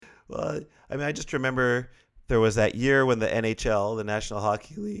Well, I mean, I just remember there was that year when the NHL, the National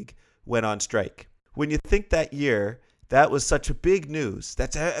Hockey League, went on strike. When you think that year, that was such a big news.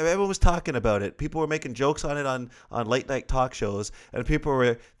 Everyone was talking about it. People were making jokes on it on late night talk shows, and people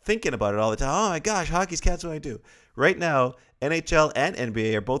were thinking about it all the time. Oh my gosh, hockey's canceled. What do I do? Right now, NHL and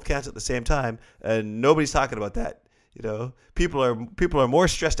NBA are both canceled at the same time, and nobody's talking about that. People are more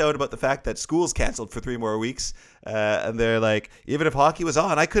stressed out about the fact that school's canceled for 3 more weeks, and they're like, even if hockey was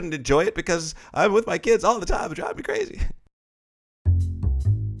on, I couldn't enjoy it because I'm with my kids all the time. It drives me crazy.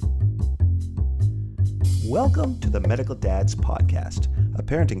 Welcome to the Medical Dads Podcast, a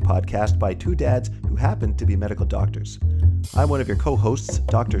parenting podcast by 2 dads who happen to be medical doctors. I'm one of your co-hosts,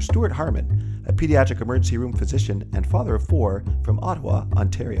 Dr. Stuart Harmon, a pediatric emergency room physician and father of 4 from Ottawa,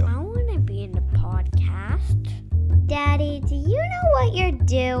 Ontario. I want to be in the podcast. Daddy, do you know what you're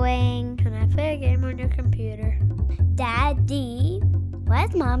doing? Can I play a game on your computer? Daddy,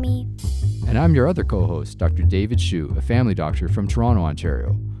 where's Mommy? And I'm your other co-host, Dr. David Shue, a family doctor from Toronto,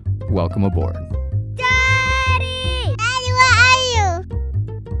 Ontario. Welcome aboard. Daddy! Daddy, where are you?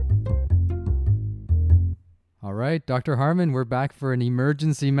 All right, Dr. Harmon, we're back for an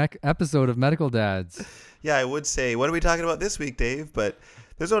emergency episode of Medical Dads. Yeah, I would say, what are we talking about this week, Dave? But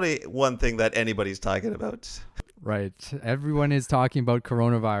there's only one thing that anybody's talking about. Right. Everyone is talking about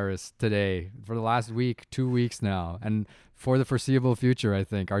coronavirus today for the last week, 2 weeks now. And for the foreseeable future, I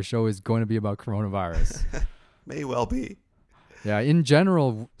think our show is going to be about coronavirus. May well be. Yeah. In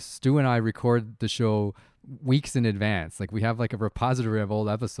general, Stu and I record the show weeks in advance. Like we have like a repository of old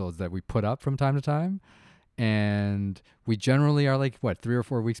episodes that we put up from time to time. And we generally are like, 3 or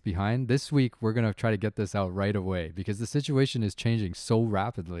 4 weeks behind. This week, we're going to try to get this out right away because the situation is changing so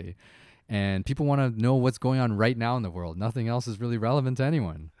rapidly. And people want to know what's going on right now in the world. Nothing else is really relevant to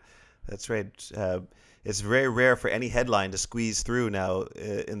anyone. That's right. It's very rare for any headline to squeeze through now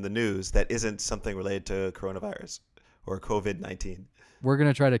in the news that isn't something related to coronavirus or COVID-19. We're going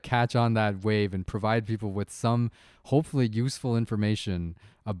to try to catch on that wave and provide people with some hopefully useful information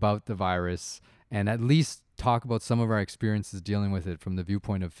about the virus and at least talk about some of our experiences dealing with it from the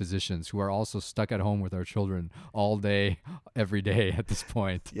viewpoint of physicians who are also stuck at home with our children all day, every day at this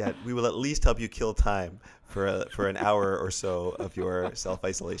point. Yeah, we will at least help you kill time for an hour or so of your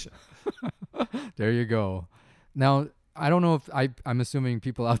self-isolation. There you go. Now, I don't know if I'm assuming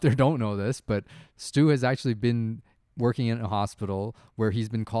people out there don't know this, but Stu has actually been working in a hospital where he's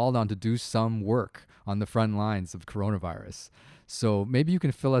been called on to do some work on the front lines of coronavirus. So maybe you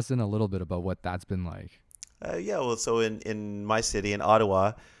can fill us in a little bit about what that's been like. So in my city, in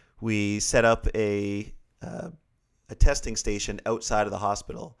Ottawa, we set up a testing station outside of the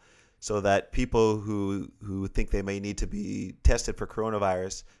hospital so that people who think they may need to be tested for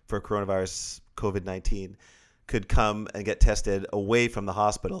coronavirus COVID-19 could come and get tested away from the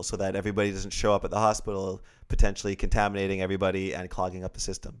hospital so that everybody doesn't show up at the hospital, potentially contaminating everybody and clogging up the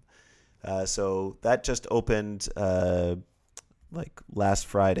system. So that just opened last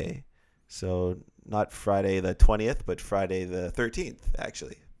Friday. So not Friday the 20th, but Friday the 13th,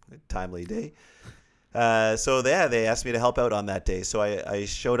 actually. A timely day. They asked me to help out on that day. So I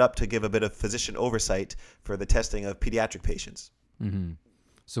showed up to give a bit of physician oversight for the testing of pediatric patients. Mm-hmm.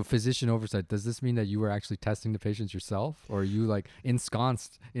 So physician oversight, does this mean that you were actually testing the patients yourself? Or are you like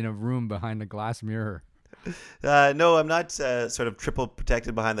ensconced in a room behind a glass mirror? No, I'm not sort of triple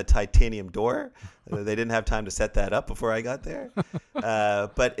protected behind the titanium door. They didn't have time to set that up before I got there.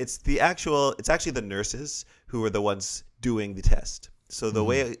 But it's actually the nurses who were the ones doing the test. So the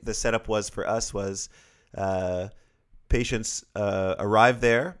way the setup was for us was patients arrive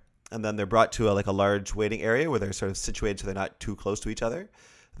there and then they're brought to a large waiting area where they're sort of situated so they're not too close to each other.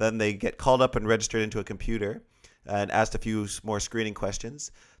 Then they get called up and registered into a computer and asked a few more screening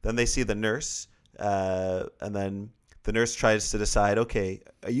questions. Then they see the nurse. And then the nurse tries to decide, okay,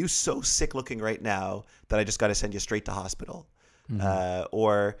 are you so sick looking right now that I just got to send you straight to hospital? Mm-hmm.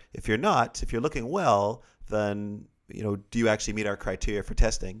 Or if you're not, if you're looking well, then, do you actually meet our criteria for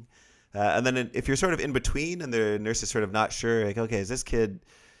testing? And then if you're sort of in between and the nurse is sort of not sure, like, okay, is this kid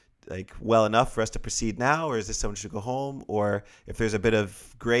well enough for us to proceed now, or is this someone who should go home? Or if there's a bit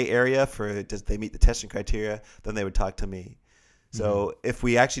of gray area does they meet the testing criteria, then they would talk to me. So if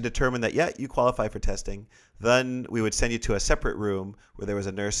we actually determined that, you qualify for testing, then we would send you to a separate room where there was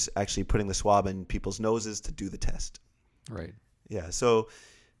a nurse actually putting the swab in people's noses to do the test. Right. Yeah. So,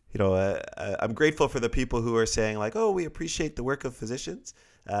 I'm grateful for the people who are saying we appreciate the work of physicians.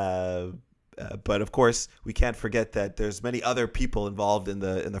 But of course, we can't forget that there's many other people involved in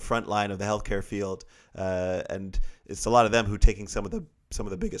the front line of the healthcare field. And it's a lot of them who are taking some of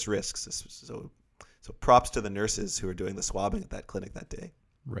the biggest risks. So props to the nurses who are doing the swabbing at that clinic that day.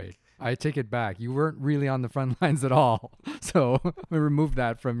 Right. I take it back. You weren't really on the front lines at all. So we removed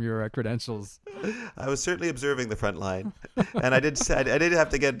that from your credentials. I was certainly observing the front line, and I did have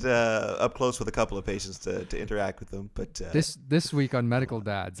to get up close with a couple of patients to interact with them. But This week on Medical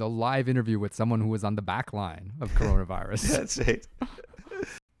Dads, a live interview with someone who was on the back line of coronavirus. that's right.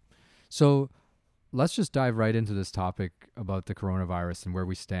 So let's just dive right into this topic about the coronavirus and where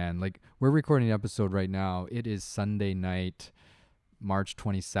we stand. Like, we're recording the episode right now. It is Sunday night, March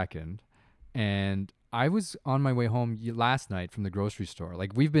 22nd. And I was on my way home last night from the grocery store.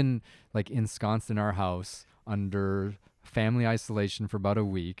 Like, we've been like ensconced in our house under family isolation for about a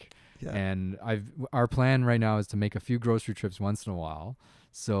week. Yeah. And our plan right now is to make a few grocery trips once in a while.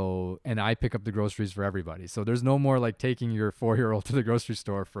 So, and I pick up the groceries for everybody. So there's no more like taking your 4-year-old to the grocery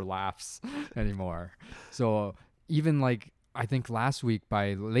store for laughs anymore. So even like, I think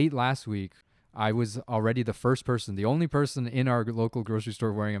by late last week, I was already the only person in our local grocery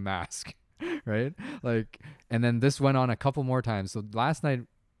store wearing a mask, right? Like, and then this went on a couple more times. So last night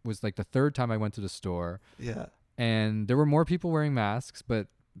was like the third time I went to the store. Yeah. And there were more people wearing masks, but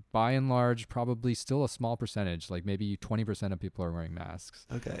by and large, probably still a small percentage, like maybe 20% of people are wearing masks.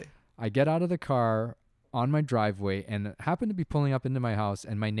 Okay. I get out of the car on my driveway and happen to be pulling up into my house,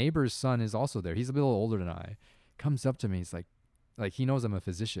 and my neighbor's son is also there. He's a little older than I. Comes up to me. He's like he knows I'm a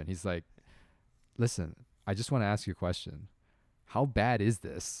physician. He's like, listen, I just want to ask you a question. How bad is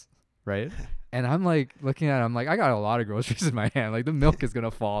this? Right? And I'm like looking at it, I'm like, I got a lot of groceries in my hand. Like, the milk is going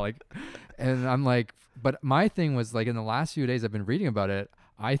to fall. Like, and I'm like, but my thing was like, in the last few days I've been reading about it,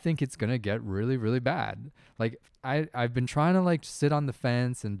 I think it's going to get really, really bad. Like, I've been trying to like sit on the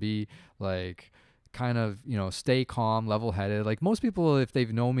fence and be like, kind of, stay calm, level headed. Like, most people, if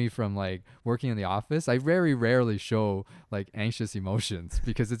they've known me from like working in the office, I very rarely show like anxious emotions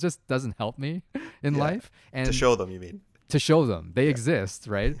because it just doesn't help me in life. And to show them, you mean? To show them they exist,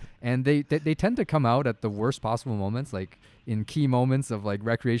 right? And they tend to come out at the worst possible moments, like in key moments of like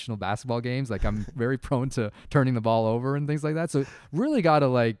recreational basketball games. Like, I'm very prone to turning the ball over and things like that. So really got to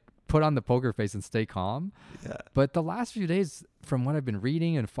like put on the poker face and stay calm. Yeah. But the last few days, from what I've been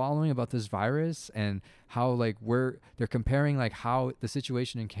reading and following about this virus and how like they're comparing like how the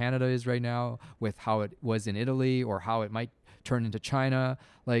situation in Canada is right now with how it was in Italy or how it might turn into China,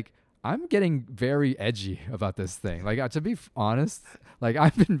 like, I'm getting very edgy about this thing. Like, to be honest, like,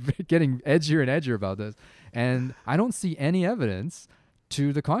 I've been getting edgier and edgier about this, and I don't see any evidence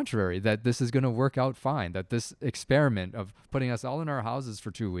to the contrary that this is going to work out fine, that this experiment of putting us all in our houses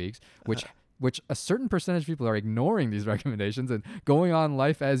for 2 weeks, which a certain percentage of people are ignoring these recommendations and going on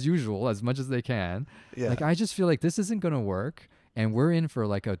life as usual as much as they can. Yeah. Like, I just feel like this isn't going to work, and we're in for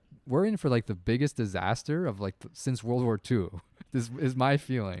like the biggest disaster of like since World War II. This is my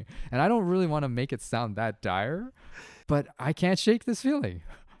feeling. And I don't really want to make it sound that dire, but I can't shake this feeling.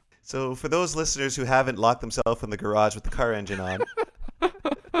 So for those listeners who haven't locked themselves in the garage with the car engine on,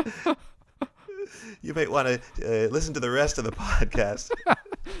 you might want to listen to the rest of the podcast.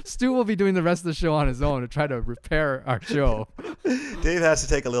 Stu will be doing the rest of the show on his own to try to repair our show. Dave has to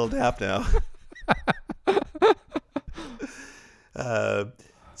take a little nap now.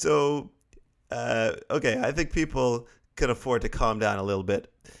 Okay, I think people can afford to calm down a little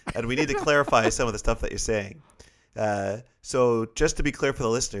bit, and we need to clarify some of the stuff that you're saying. So just to be clear for the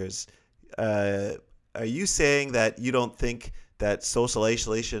listeners, are you saying that you don't think that social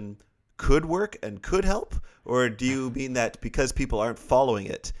isolation could work and could help, or do you mean that because people aren't following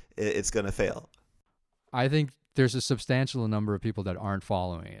it, it's going to fail? I think there's a substantial number of people that aren't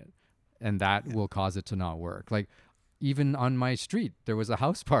following it, and that will cause it to not work. Like, even on my street, there was a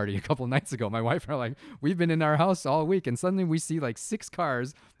house party a couple nights ago. My wife and I are like, we've been in our house all week, and suddenly we see like 6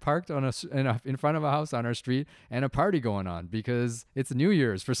 cars parked in front of a house on our street and a party going on because it's New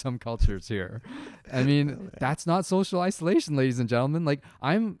Year's for some cultures here. I mean, that's not social isolation, ladies and gentlemen. Like,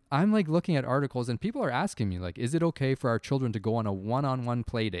 I'm like looking at articles and people are asking me like, is it okay for our children to go on a one-on-one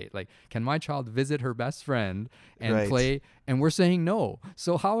play date? Like, can my child visit her best friend and play? And we're saying no.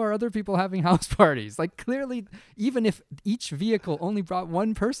 So how are other people having house parties? Like, clearly, even if each vehicle only brought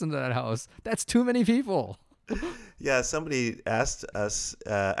one person to that house, that's too many people. Yeah, somebody asked us,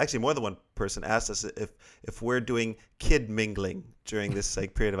 actually more than one person asked us if we're doing kid mingling during this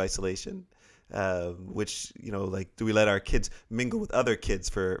like period of isolation, which, like, do we let our kids mingle with other kids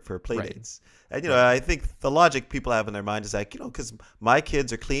for play dates? And, I think the logic people have in their mind is like, because my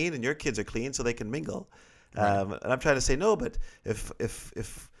kids are clean and your kids are clean, so they can mingle. And I'm trying to say, no, but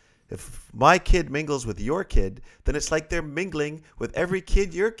if my kid mingles with your kid, then it's like they're mingling with every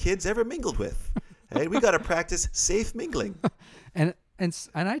kid your kid's ever mingled with. Right? We got to practice safe mingling. And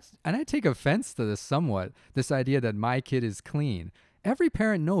I take offense to this somewhat, this idea that my kid is clean. every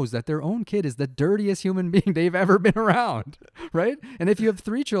parent knows that their own kid is the dirtiest human being they've ever been around, right? And if you have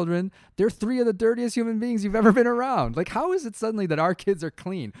 3 children, they're 3 of the dirtiest human beings you've ever been around. Like, how is it suddenly that our kids are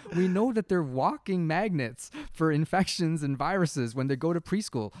clean? We know that they're walking magnets for infections and viruses when they go to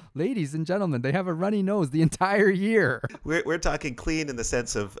preschool. Ladies and gentlemen, they have a runny nose the entire year. We're talking clean in the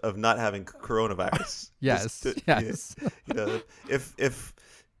sense of not having coronavirus. Yes, yes. You know,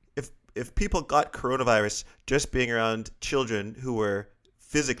 if people got coronavirus just being around children who were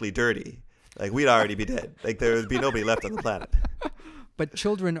physically dirty, like, we'd already be dead. Like, there would be nobody left on the planet. But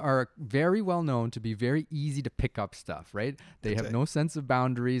children are very well known to be very easy to pick up stuff, right? They have no sense of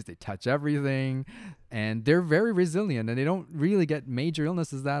boundaries. They touch everything, and they're very resilient, and they don't really get major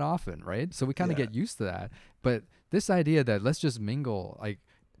illnesses that often, right? So we kind of get used to that. But this idea that let's just mingle, like,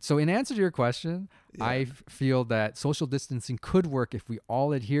 so in answer to your question, I feel that social distancing could work if we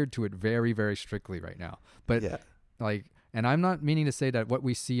all adhered to it very, very strictly right now. But like, and I'm not meaning to say that what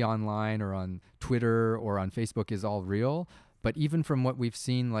we see online or on Twitter or on Facebook is all real. But even from what we've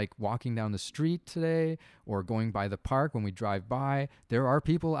seen, like walking down the street today or going by the park when we drive by, there are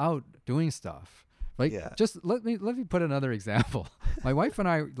people out doing stuff. Like, just let me put another example. My wife and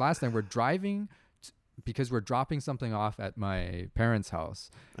I last night were driving because we're dropping something off at my parents' house,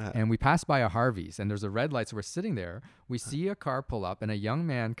 and we pass by a Harvey's, and there's a red light, so we're sitting there. We see a car pull up, and a young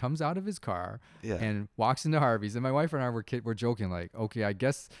man comes out of his car and walks into Harvey's, and my wife and I were joking, like, okay, I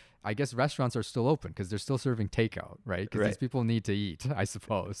guess restaurants are still open because they're still serving takeout, right? Because these people need to eat, I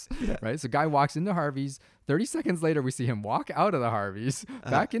suppose, right? So guy walks into Harvey's. 30 seconds later, we see him walk out of the Harvey's,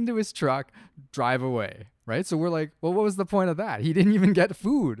 back into his truck, drive away, right? So we're like, well, what was the point of that? He didn't even get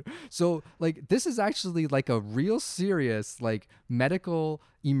food. So, like, this is actually like a real serious, like, medical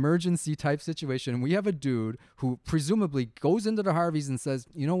emergency type situation. We have a dude who presumably goes into the Harvey's and says,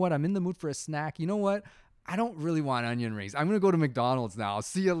 you know what? I'm in the mood for a snack. You know what? I don't really want onion rings. I'm going to go to McDonald's now.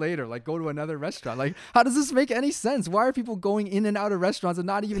 See you later. Like, go to another restaurant. Like, how does this make any sense? Why are people going in and out of restaurants and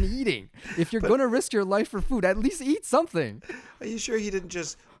not even eating? If you're going to risk your life for food, at least eat something. Are you sure he didn't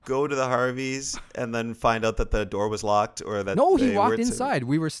just go to the Harvey's and then find out that the door was locked, or that No, he walked inside.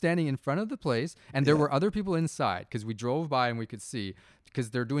 We were standing in front of the place, and there were other people inside because we drove by and we could see, because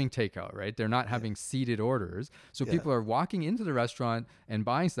they're doing takeout, right? They're not having seated orders. So people are walking into the restaurant and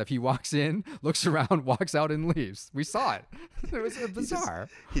buying stuff. He walks in, looks around, walks out, and leaves. We saw it. It was bizarre.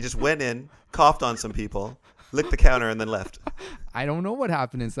 He just went in, coughed on some people, licked the counter, and then left. I don't know what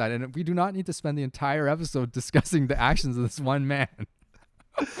happened inside, and we do not need to spend the entire episode discussing the actions of this one man.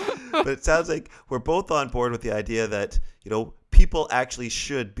 But it sounds like we're both on board with the idea that, you know, people actually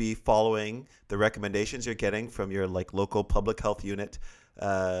should be following the recommendations you're getting from your, like, local public health unit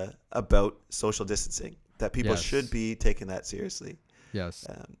about social distancing, that people should be taking that seriously. Yes.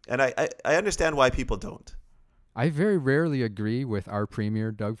 And I understand why people don't. I very rarely agree with our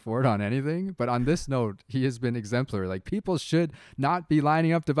premier, Doug Ford, on anything, but on this note, he has been exemplary. Like, people should not be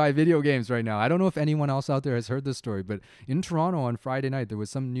lining up to buy video games right now. I don't know if anyone else out there has heard this story, but in Toronto on Friday night, there was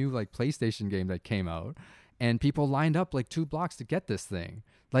some new, like, PlayStation game that came out, and people lined up like 2 blocks to get this thing.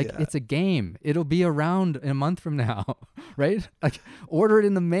 Like, it's a game. It'll be around in a month from now, right? Like, order it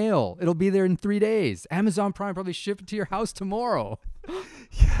in the mail. It'll be there in 3 days. Amazon Prime probably ship it to your house tomorrow.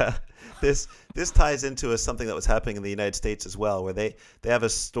 Yeah. This ties into something that was happening in the United States as well, where they have a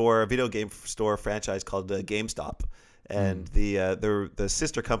video game store franchise called GameStop, and the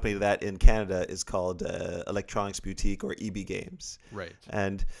sister company to that in Canada is called Electronics Boutique, or EB Games. Right.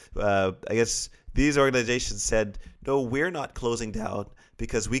 And I guess these organizations said, no, we're not closing down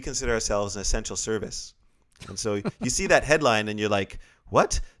because we consider ourselves an essential service. And so you see that headline and you're like,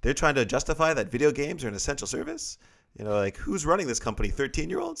 what? They're trying to justify that video games are an essential service? You know, like, who's running this company?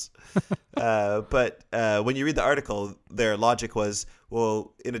 13-year-olds? But when you read the article, their logic was,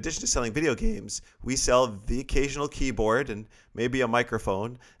 well, in addition to selling video games, we sell the occasional keyboard and maybe a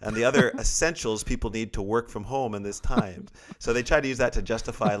microphone and the other essentials people need to work from home in this time. So they try to use that to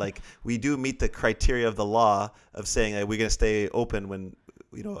justify, like, we do meet the criteria of the law of saying we're going to stay open when,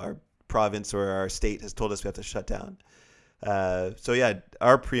 you know, our province or our state has told us we have to shut down. So yeah,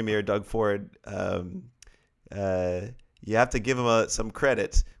 our premier, Doug Ford, you have to give him some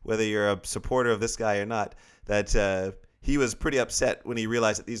credit, whether you're a supporter of this guy or not, that he was pretty upset when he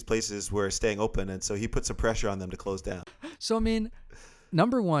realized that these places were staying open, and so he put some pressure on them to close down. So, I mean,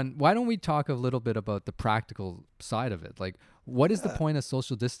 number one, why don't we talk a little bit about the practical side of it? Like, what is the point of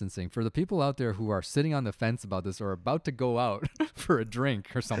social distancing for the people out there who are sitting on the fence about this or about to go out for a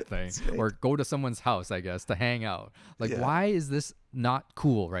drink or something, right. or go to someone's house, I guess, to hang out? Like, why is this not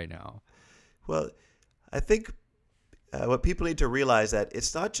cool right now? Well, I think what people need to realize that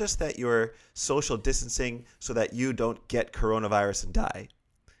it's not just that you're social distancing so that you don't get coronavirus and die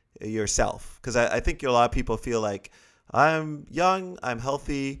yourself. Because I think a lot of people feel like I'm young, I'm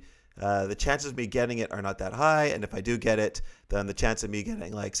healthy, the chances of me getting it are not that high, and if I do get it, then the chance of me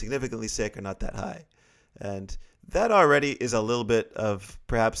getting like significantly sick are not that high. And that already is a little bit of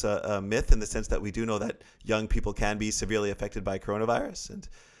perhaps a myth in the sense that we do know that young people can be severely affected by coronavirus. And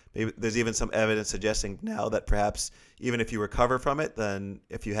maybe there's even some evidence suggesting now that perhaps even if you recover from it, then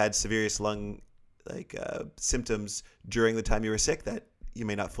if you had severe lung symptoms during the time you were sick, that you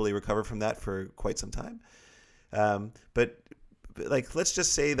may not fully recover from that for quite some time. But like, let's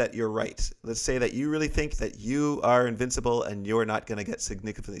just say that you're right. Let's say that you really think that you are invincible and you're not going to get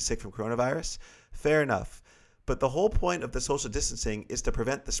significantly sick from coronavirus. Fair enough. But the whole point of the social distancing is to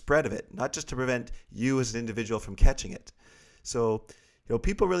prevent the spread of it, not just to prevent you as an individual from catching it. So,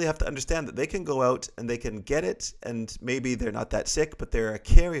 people really have to understand that they can go out and they can get it, and maybe they're not that sick, but they're a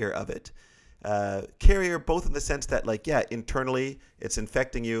carrier of it. Carrier both in the sense that, internally it's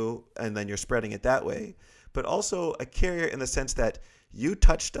infecting you and then you're spreading it that way, but also a carrier in the sense that you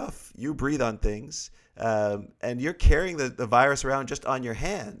touch stuff, you breathe on things, and you're carrying the virus around just on your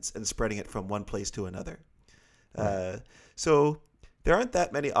hands and spreading it from one place to another. So there aren't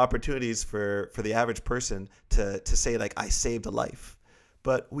that many opportunities for the average person to say, I saved a life.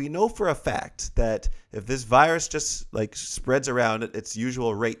 But we know for a fact that if this virus just spreads around at its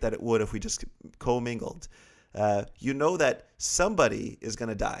usual rate that it would if we just commingled, that somebody is going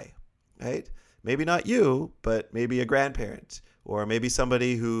to die, right? Maybe not you, but maybe a grandparent, or maybe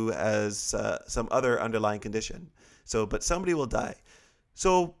somebody who has some other underlying condition. But somebody will die.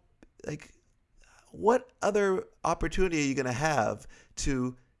 So, what other opportunity are you going to have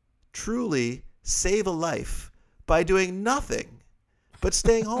to truly save a life by doing nothing but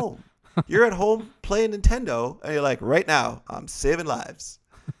staying home? You're at home playing Nintendo, and you're like, right now, I'm saving lives.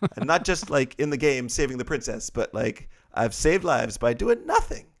 And not just in the game saving the princess, but I've saved lives by doing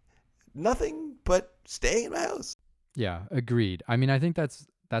nothing. Nothing but staying in my house. Yeah, agreed. I mean, I think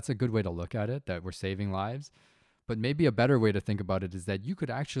that's a good way to look at it, that we're saving lives. But maybe a better way to think about it is that you could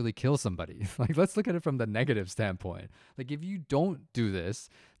actually kill somebody. Let's look at it from the negative standpoint. If you don't do this,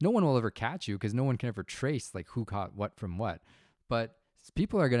 no one will ever catch you because no one can ever trace who caught what from what. But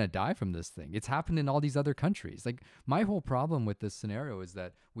people are going to die from this thing. It's happened in all these other countries. My whole problem with this scenario is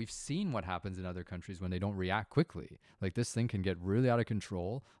that we've seen what happens in other countries when they don't react quickly. This thing can get really out of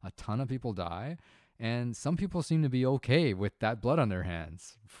control. A ton of people die. And some people seem to be okay with that blood on their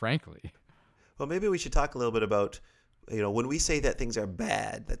hands, frankly. Well, maybe we should talk a little bit about, when we say that things are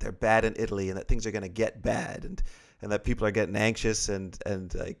bad, that they're bad in Italy and that things are going to get bad and that people are getting anxious and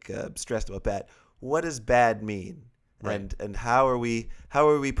stressed about bad. What does bad mean? Right. And how are we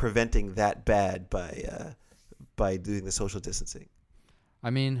preventing that bad by doing the social distancing? I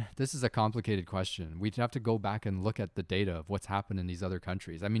mean, this is a complicated question. We'd have to go back and look at the data of what's happened in these other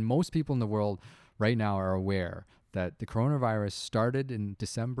countries. I mean, most people in the world right now are aware that the coronavirus started in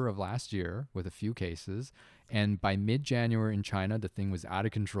December of last year with a few cases, and by mid-January in China, the thing was out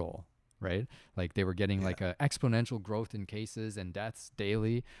of control, right? They were getting a exponential growth in cases and deaths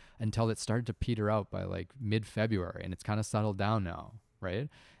daily until it started to peter out by mid-February, and it's kind of settled down now, right?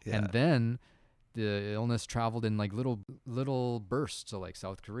 Yeah. And then the illness traveled in little bursts to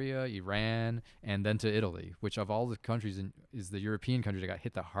South Korea, Iran, and then to Italy, which of all the countries is the European country that got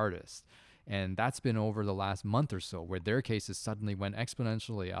hit the hardest. And that's been over the last month or so, where their cases suddenly went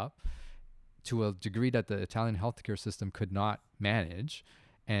exponentially up to a degree that the Italian healthcare system could not manage.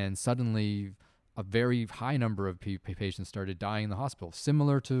 And suddenly a very high number of patients started dying in the hospital,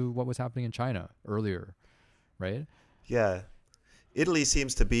 similar to what was happening in China earlier, right? Yeah. Italy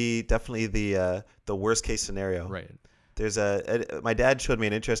seems to be definitely the worst case scenario. Right. There's my dad showed me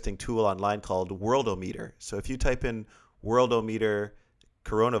an interesting tool online called Worldometer. So if you type in Worldometer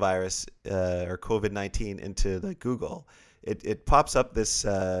coronavirus or COVID-19 into Google, it pops up this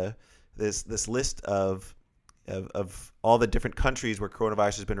list of all the different countries where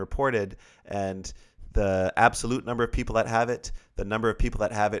coronavirus has been reported, and the absolute number of people that have it, the number of people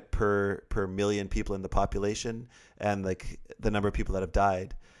that have it per million people in the population, and the number of people that have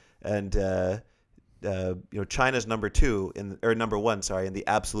died. And China's number one in the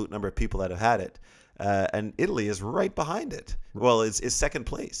absolute number of people that have had it. And Italy is right behind it. Well, is second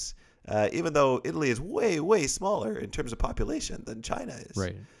place, even though Italy is way, way smaller in terms of population than China is.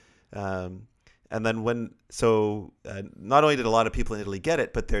 Right. And then not only did a lot of people in Italy get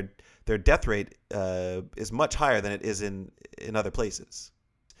it, but their death rate is much higher than it is in other places.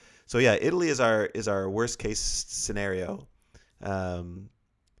 So yeah, Italy is our worst case scenario,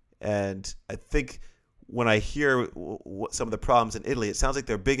 and I think when I hear some of the problems in Italy, it sounds like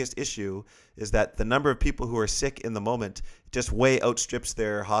their biggest issue is that the number of people who are sick in the moment just way outstrips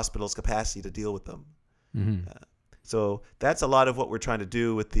their hospital's capacity to deal with them. Mm-hmm. So that's a lot of what we're trying to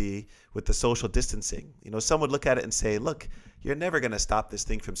do with the social distancing. Some would look at it and say, look, you're never going to stop this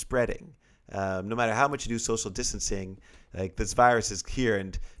thing from spreading. No matter how much you do social distancing, like this virus is here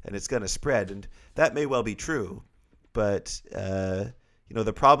and it's going to spread. And that may well be true. But,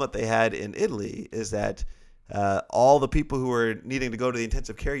 the problem that they had in Italy is that all the people who were needing to go to the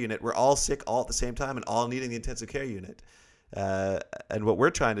intensive care unit were all sick all at the same time and all needing the intensive care unit. And what we're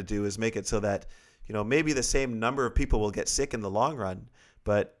trying to do is make it so that, maybe the same number of people will get sick in the long run.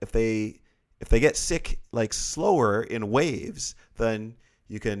 But if they get sick like slower in waves, then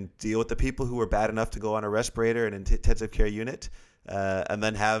you can deal with the people who are bad enough to go on a respirator and intensive care unit, and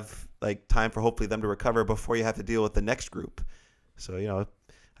then have like time for hopefully them to recover before you have to deal with the next group. So,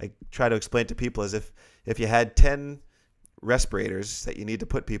 I try to explain to people as if you had 10 respirators that you need to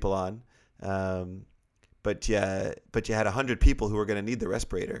put people on, but you had 100 people who are going to need the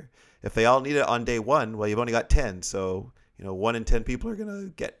respirator. If they all need it on day one, well, you've only got 10. So, 1 in 10 people are going to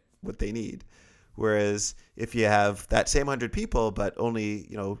get what they need. Whereas if you have that same 100 people, but only,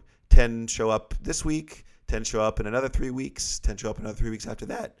 10 show up this week, 10 show up in another 3 weeks, 10 show up in another 3 weeks after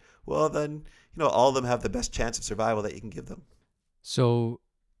that, well, then, all of them have the best chance of survival that you can give them. So,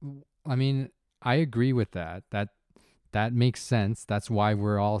 I mean, I agree with that. That makes sense. That's why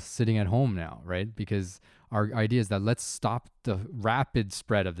we're all sitting at home now, right? Because our idea is that let's stop the rapid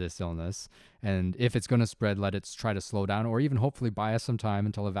spread of this illness. And if it's going to spread, let it try to slow down, or even hopefully buy us some time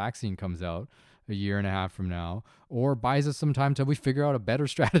until a vaccine comes out a year and a half from now, or buys us some time until we figure out a better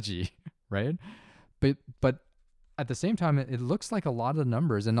strategy, right? But at the same time, it looks like a lot of the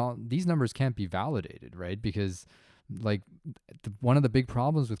numbers, and all these numbers can't be validated, right? Because like one of the big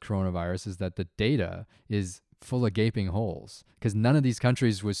problems with coronavirus is that the data is full of gaping holes, because none of these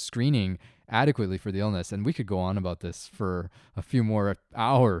countries was screening adequately for the illness. And we could go on about this for a few more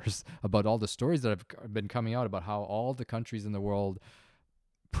hours about all the stories that have been coming out about how all the countries in the world,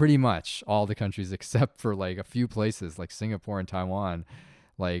 pretty much all the countries except for like a few places like Singapore and Taiwan,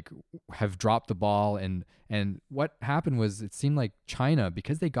 like have dropped the ball. And what happened was, it seemed like China,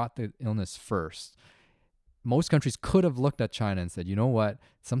 because they got the illness first, most countries could have looked at China and said, you know what,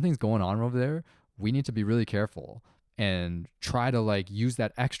 something's going on over there. We need to be really careful and try to like use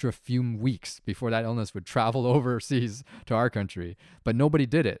that extra few weeks before that illness would travel overseas to our country. But nobody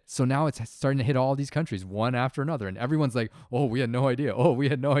did it. So now it's starting to hit all these countries one after another. And everyone's like, oh, we had no idea. Oh, we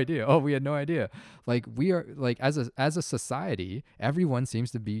had no idea. Oh, we had no idea. Like we are like, as a society, everyone seems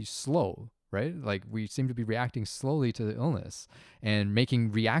to be slow, right? Like we seem to be reacting slowly to the illness and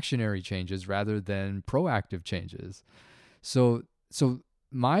making reactionary changes rather than proactive changes. So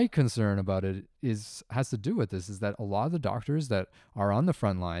my concern about it has to do with this, is that a lot of the doctors that are on the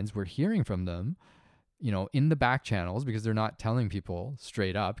front lines, we're hearing from them, in the back channels, because they're not telling people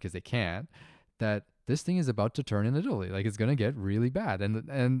straight up because they can't, that this thing is about to turn in Italy. Like it's going to get really bad.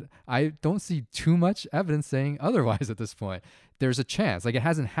 And I don't see too much evidence saying otherwise at this point. There's a chance, like it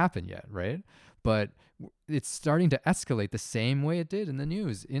hasn't happened yet, right? But it's starting to escalate the same way it did in the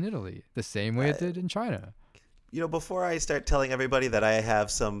news in Italy, the same way it did in China. Before I start telling everybody that I have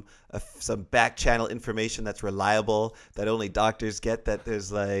some back channel information that's reliable, that only doctors get, that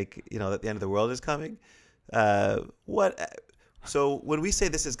there's like, that the end of the world is coming. So when we say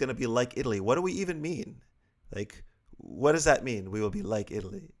this is going to be like Italy, what do we even mean? Like, what does that mean? We will be like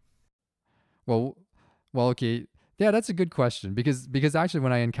Italy. Well, okay. Yeah, that's a good question, because actually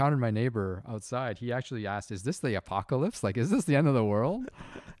when I encountered my neighbor outside, he actually asked, is this the apocalypse? Like, is this the end of the world?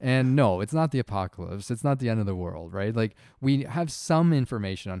 And no, it's not the apocalypse. It's not the end of the world, right? Like we have some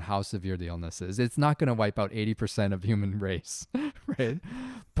information on how severe the illness is. It's not going to wipe out 80% of human race, right?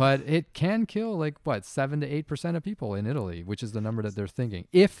 But it can kill 7 to 8% of people in Italy, which is the number that they're thinking,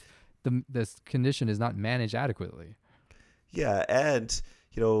 if this condition is not managed adequately. Yeah, and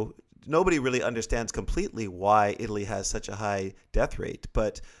nobody really understands completely why Italy has such a high death rate.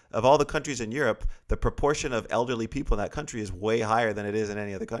 But of all the countries in Europe, the proportion of elderly people in that country is way higher than it is in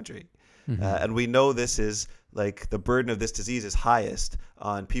any other country. Mm-hmm. And we know this is like the burden of this disease is highest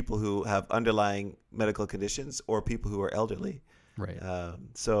on people who have underlying medical conditions or people who are elderly. Right.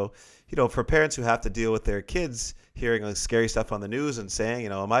 So, for parents who have to deal with their kids hearing like scary stuff on the news and saying,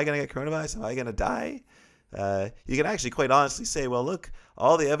 am I going to get coronavirus? Am I going to die? You can actually quite honestly say, well, look,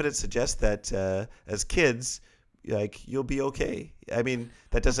 all the evidence suggests that as kids, like you'll be okay. I mean,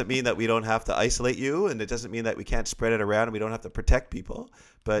 that doesn't mean that we don't have to isolate you, and it doesn't mean that we can't spread it around and we don't have to protect people.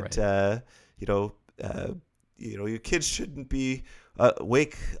 But right. your kids shouldn't be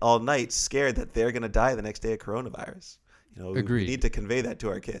awake all night scared that they're going to die the next day of coronavirus. We Agreed. need to convey that to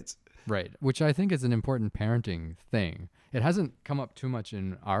our kids. Right, which I think is an important parenting thing. It hasn't come up too much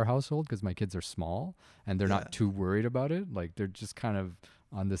in our household because my kids are small and they're Yeah. not too worried about it. Like they're just kind of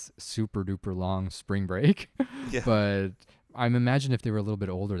on this super duper long spring break. Yeah. But I'm imagine if they were a little bit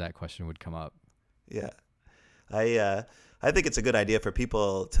older, that question would come up. Yeah. I think it's a good idea for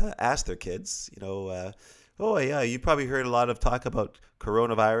people to ask their kids, oh yeah, you probably heard a lot of talk about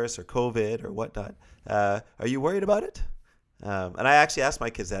coronavirus or COVID or whatnot. Are you worried about it? And I actually asked my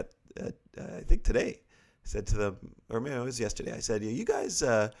kids that, I think today. I said to them, or maybe it was yesterday, I said, you guys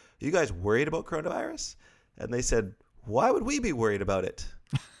worried about coronavirus? And they said, why would we be worried about it?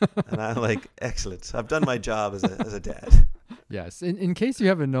 And I'm like, excellent. I've done my job as a dad. Yes. In case you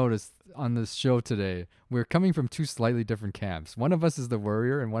haven't noticed on this show today, we're coming from two slightly different camps. One of us is the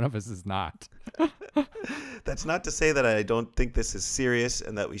worrier and one of us is not. That's not to say that I don't think this is serious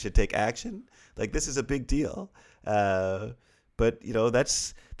and that we should take action. Like, this is a big deal. But,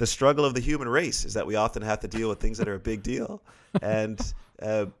 that's the struggle of the human race, is that we often have to deal with things that are a big deal. And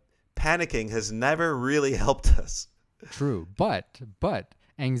panicking has never really helped us. True. But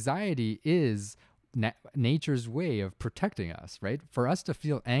anxiety is nature's way of protecting us, right? For us to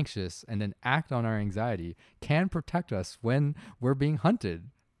feel anxious and then act on our anxiety can protect us when we're being hunted,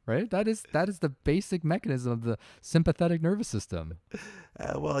 right? That is the basic mechanism of the sympathetic nervous system.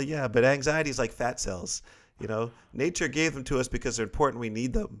 Well, yeah, but anxiety is like fat cells. Nature gave them to us because they're important. We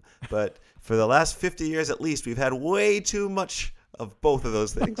need them. But for the last 50 years at least, we've had way too much of both of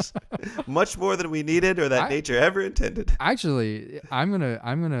those things, much more than we needed or that nature ever intended. Actually, I'm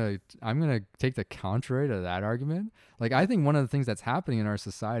gonna take the contrary to that argument. Like, I think one of the things that's happening in our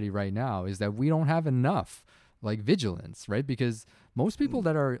society right now is that we don't have enough vigilance, right? Because most people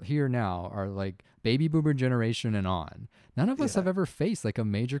that are here now are like baby boomer generation and on. None of us have ever faced like a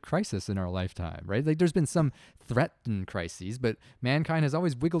major crisis in our lifetime, right? Like, there's been some threatened crises, but mankind has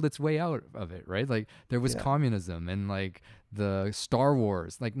always wiggled its way out of it, right? Like, there was communism and like the Star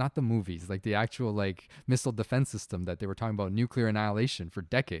Wars, like not the movies, like the actual like missile defense system that they were talking about, nuclear annihilation for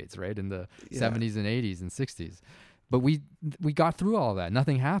decades, right? In the 70s and 80s and 60s. But we got through all that.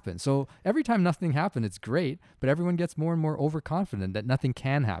 Nothing happened. So every time nothing happened, it's great. But everyone gets more and more overconfident that nothing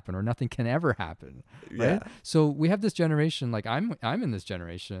can happen or nothing can ever happen. Right? Yeah. So we have this generation, like I'm in this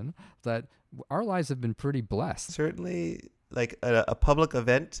generation, that our lives have been pretty blessed. Certainly, like a public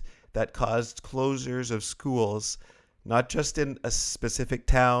event that caused closures of schools, not just in a specific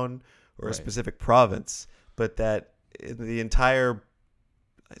town or a specific province, but that in the entire,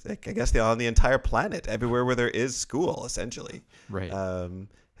 I guess on the entire planet, everywhere where there is school, essentially, Right.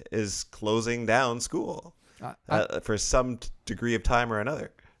 Is closing down school for some degree of time or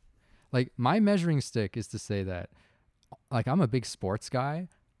another. Like, my measuring stick is to say that, like, I'm a big sports guy.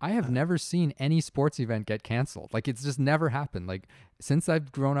 I have never seen any sports event get canceled. Like, it's just never happened. Like, since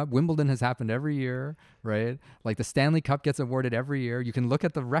I've grown up, Wimbledon has happened every year, right? Like, the Stanley Cup gets awarded every year. You can look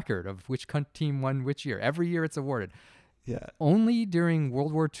at the record of which team won which year. Every year it's awarded. Yeah. Only during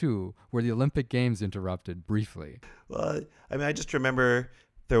World War II were the Olympic Games interrupted briefly. Well, I mean, I just remember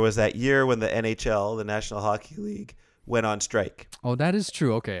there was that year when the NHL, the National Hockey League, went on strike. Oh, that is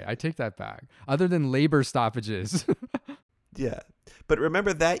true. Okay, I take that back. Other than labor stoppages. Yeah. But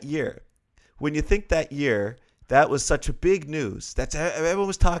remember that year, when you think that year, that was such a big news. Everyone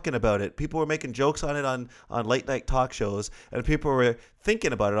was talking about it. People were making jokes on it on late night talk shows, and people were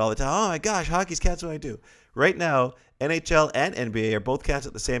thinking about it all the time. Oh my gosh, hockey's canceled. What do I do? Right now, NHL and NBA are both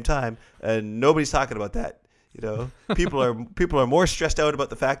canceled at the same time, and nobody's talking about that. People are more stressed out about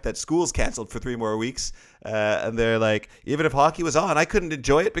the fact that school's canceled for 3 more weeks, and they're like, even if hockey was on, I couldn't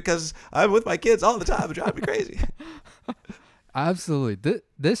enjoy it because I'm with my kids all the time. It drives me crazy. Absolutely.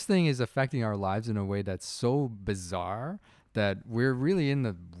 This thing is affecting our lives in a way that's so bizarre that we're really in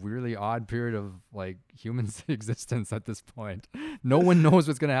the really odd period of like human existence at this point. No one knows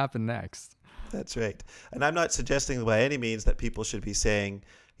what's going to happen next. That's right. And I'm not suggesting by any means that people should be saying,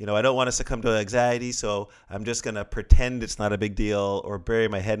 I don't want to succumb to anxiety, so I'm just going to pretend it's not a big deal or bury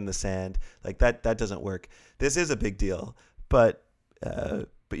my head in the sand. Like that doesn't work. This is a big deal, but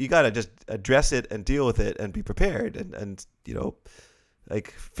you got to just address it and deal with it and be prepared and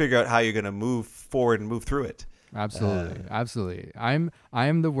like figure out how you're going to move forward and move through it. Absolutely. I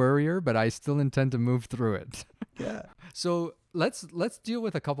am the worrier, but I still intend to move through it. Yeah. So let's deal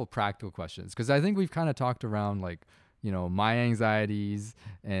with a couple practical questions, because I think we've kind of talked around like, my anxieties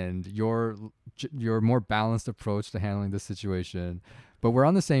and your more balanced approach to handling this situation. But we're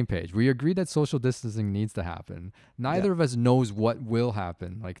on the same page. We agree that social distancing needs to happen. Neither of us knows what will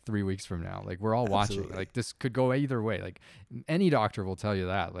happen like 3 weeks from now. Like we're all watching. Absolutely. Like this could go either way. Like any doctor will tell you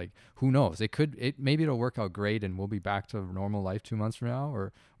that. Like who knows? Maybe it'll work out great and we'll be back to normal life 2 months from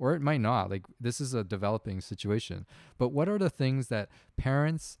now, or it might not. Like this is a developing situation. But what are the things that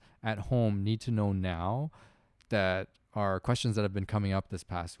parents at home need to know now that are questions that have been coming up this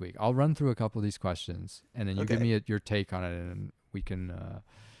past week? I'll run through a couple of these questions and then you give me your take on it, and we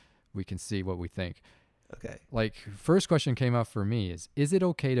can see what we think. Okay. Like first question came up for me is it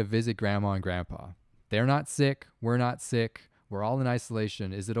okay to visit grandma and grandpa? They're not sick. We're not sick. We're all in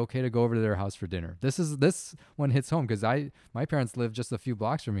isolation. Is it okay to go over to their house for dinner? This one hits home because my parents live just a few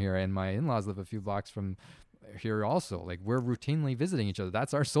blocks from here and my in-laws live a few blocks from here also. Like we're routinely visiting each other.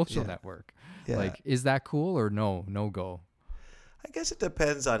 That's our social network. Yeah. Like, is that cool or no go? I guess it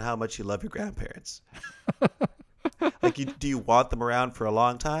depends on how much you love your grandparents. Like, do you want them around for a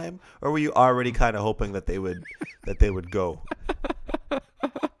long time, or were you already kind of hoping that they would go?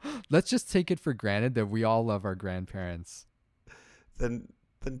 Let's just take it for granted that we all love our grandparents. Then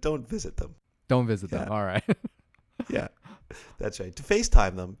don't visit them. Don't visit them. All right. Yeah, that's right. To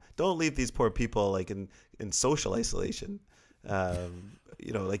FaceTime them. Don't leave these poor people like in social isolation.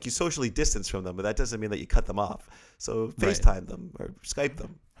 Like you socially distance from them, but that doesn't mean that you cut them off. So FaceTime them or Skype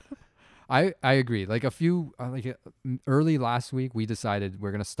them. I agree. Like early last week, we decided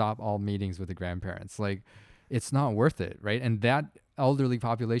we're going to stop all meetings with the grandparents. Like it's not worth it, right? And that elderly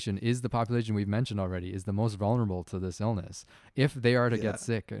population is the population we've mentioned already is the most vulnerable to this illness. If they are to get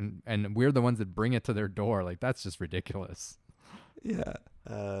sick and we're the ones that bring it to their door, like that's just ridiculous. Yeah.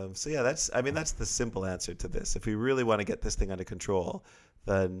 That's the simple answer to this. If we really want to get this thing under control,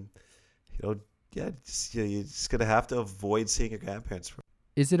 then, you're just going to have to avoid seeing your grandparents.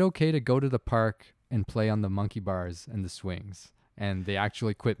 Is it okay to go to the park and play on the monkey bars and the swings and the actual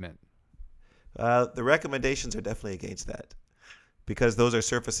equipment? The recommendations are definitely against that, because those are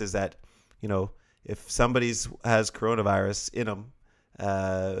surfaces that, if somebody has coronavirus in them,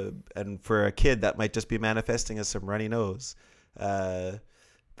 and for a kid that might just be manifesting as some runny nose, then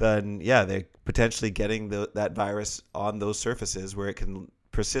they're potentially getting that virus on those surfaces where it can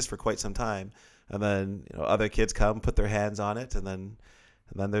persist for quite some time, and then other kids come, put their hands on it, and then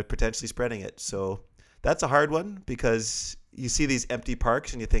they're potentially spreading it. So that's a hard one, because you see these empty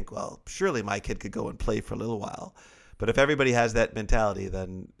parks and you think, well, surely my kid could go and play for a little while. But if everybody has that mentality,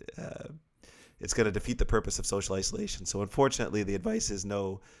 then it's going to defeat the purpose of social isolation. So unfortunately, the advice is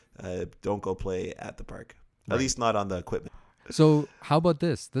no, don't go play at the park, at least not on the equipment. So how about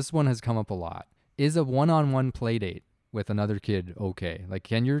this? This one has come up a lot. Is a one-on-one play date with another kid okay? Like,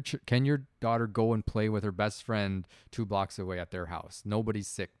 can your daughter go and play with her best friend 2 blocks away at their house? Nobody's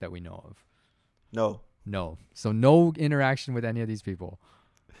sick that we know of. No. So no interaction with any of these people.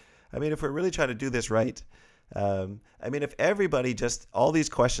 I mean, if we're really trying to do this right, if everybody all these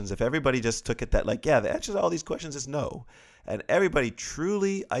questions, if everybody just took it that the answer to all these questions is no, and everybody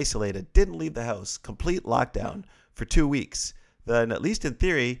truly isolated, didn't leave the house, complete lockdown for 2 weeks, then at least in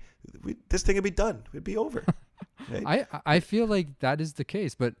theory, this thing would be done. It'd be over. Right? I feel like that is the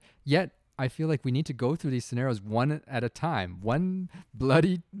case, but yet I feel like we need to go through these scenarios one at a time, one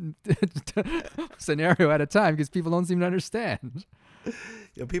bloody scenario at a time, because people don't seem to understand.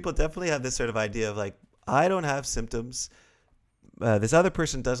 People definitely have this sort of idea of like, I don't have symptoms. This other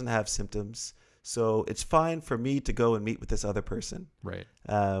person doesn't have symptoms. So it's fine for me to go and meet with this other person. Right.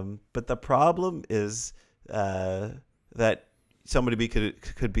 But the problem is that somebody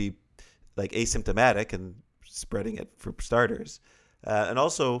could be like asymptomatic and spreading it, for starters. And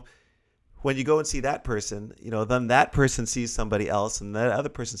also, when you go and see that person, then that person sees somebody else, and that other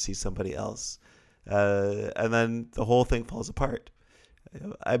person sees somebody else. And then the whole thing falls apart.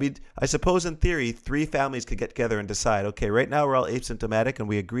 I mean, I suppose in theory, 3 families could get together and decide, okay, right now we're all asymptomatic and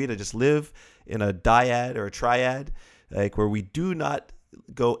we agree to just live in a dyad or a triad, like where we do not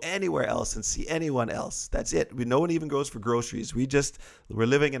go anywhere else and see anyone else. That's it. No one even goes for groceries. We're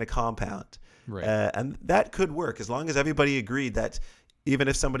living in a compound. Right. And that could work as long as everybody agreed that even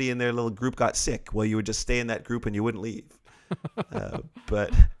if somebody in their little group got sick, well, you would just stay in that group and you wouldn't leave.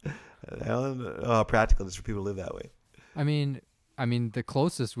 But I don't know how practical it is for people to live that way. I mean, the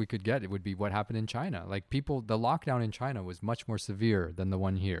closest we could get, it would be what happened in China. Like the lockdown in China was much more severe than the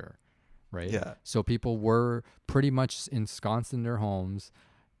one here, right? Yeah. So people were pretty much ensconced in their homes.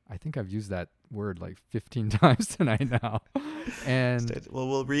 I think I've used that word like 15 times tonight now. And well,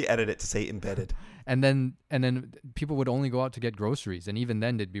 we'll re-edit it to say embedded. And then people would only go out to get groceries, and even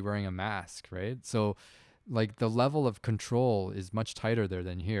then they'd be wearing a mask, right? So like the level of control is much tighter there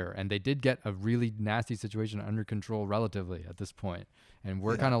than here. And they did get a really nasty situation under control relatively at this point. And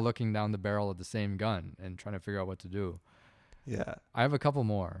we're Yeah. kind of looking down the barrel of the same gun and trying to figure out what to do. Yeah. I have a couple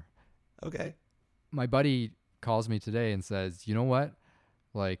more. Okay. My buddy calls me today and says, you know what?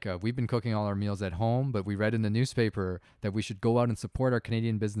 Like, we've been cooking all our meals at home, but we read in the newspaper that we should go out and support our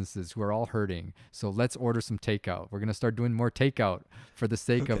Canadian businesses who are all hurting. So let's order some takeout. We're going to start doing more takeout for the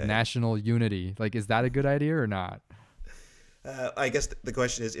sake of Okay. national unity. Like, is that a good idea or not? I guess the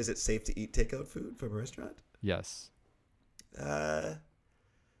question is it safe to eat takeout food from a restaurant? Yes. I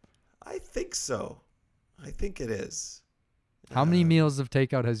think so. I think it is. How many Um, meals of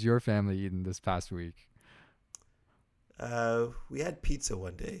takeout has your family eaten this past week? We had pizza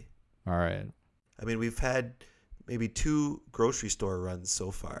one day. All right. I mean, we've had maybe 2 grocery store runs so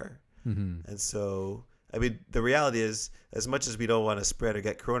far. Mm-hmm. And so, I mean, the reality is, as much as we don't want to spread or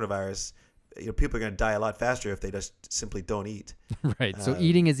get coronavirus, people are going to die a lot faster if they just simply don't eat. Right. So Um,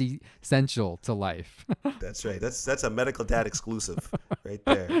 eating is essential to life. That's right. That's a medical dad exclusive right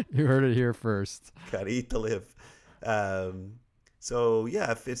there. You heard it here first. Got to eat to live. So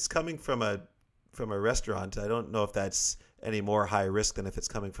yeah, if it's coming from a restaurant, I don't know if that's any more high risk than if it's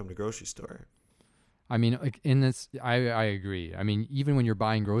coming from the grocery store. I mean, like in this, I agree. I mean, even when you're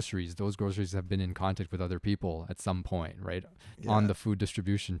buying groceries, those groceries have been in contact with other people at some point, right? On Yeah. the food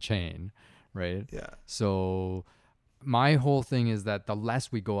distribution chain, right? Yeah. So my whole thing is that the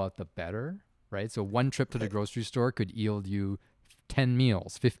less we go out, the better, right? So one trip to the Right. grocery store could yield you 10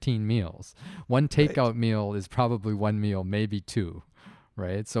 meals, 15 meals. One takeout meal is probably one meal, maybe 2,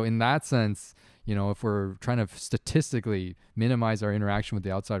 right? So in that sense, if we're trying to statistically minimize our interaction with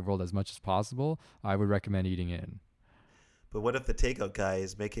the outside world as much as possible, I would recommend eating in. But what if the takeout guy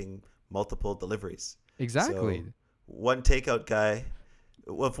is making multiple deliveries? Exactly. So if one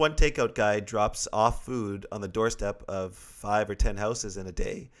takeout guy drops off food on the doorstep of 5 or 10 houses in a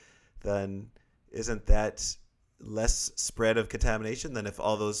day, then isn't that less spread of contamination than if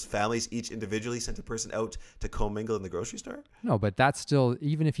all those families each individually sent a person out to commingle in the grocery store? No, but that's still,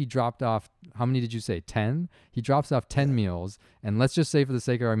 even if he dropped off, how many did you say? 10? He drops off 10 meals, and let's just say for the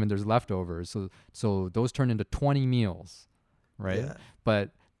sake of argument, there's leftovers. So those turn into 20 meals, right? Yeah.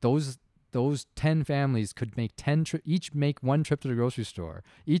 But those 10 families could make each make one trip to the grocery store.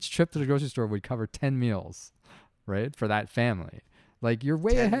 Each trip to the grocery store would cover 10 meals, right? For that family. Like, you're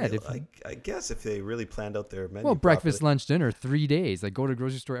way 10 ahead. meal- I guess if they really planned out their menu Well, breakfast, properly. lunch, dinner, 3 days. Like, go to the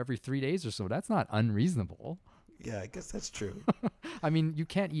grocery store every 3 days or so. That's not unreasonable. Yeah, I guess that's true. I mean, you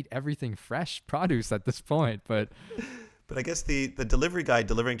can't eat everything fresh produce at this point, but But I guess the delivery guy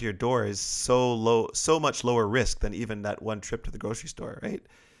delivering to your door is so much lower risk than even that one trip to the grocery store, right?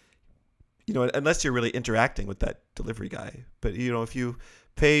 Unless you're really interacting with that delivery guy. But if you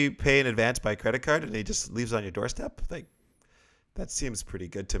pay in advance by credit card and he just leaves it on your doorstep, like, that seems pretty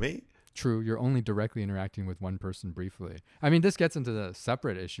good to me. true, you're only directly interacting with one person briefly. I mean, this gets into the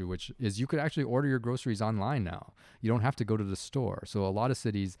separate issue, which is you could actually order your groceries online now. You don't have to go to the store. So a lot of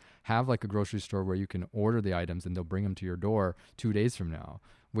cities have like a grocery store where you can order the items and they'll bring them to your door 2 days from now,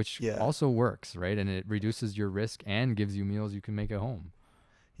 which Yeah. also works, right? And it reduces your risk and gives you meals you can make at home.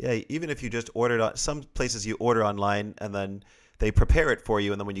 Yeah, even if you just ordered on some places you order online and then they prepare it for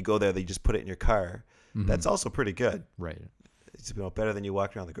you, and then when you go there they just put it in your car. Mhm. That's also pretty good. Right. It's better than you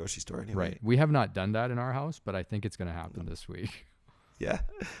walking around the grocery store anyway. Right. We have not done that in our house, but I think it's going to happen this week. Yeah.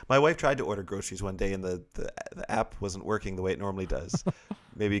 My wife tried to order groceries one day and the app wasn't working the way it normally does.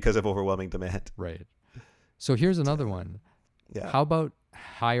 Maybe because of overwhelming demand. Right. So here's another one. Yeah. How about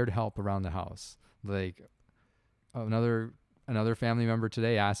hired help around the house? Like another family member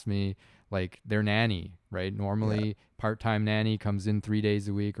today asked me, like, their nanny, right? Normally part-time nanny comes in 3 days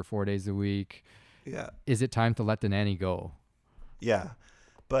a week or 4 days a week. Yeah. Is it time to let the nanny go? Yeah.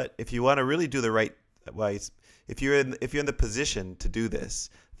 But if you want to really do the right if you're in the position to do this,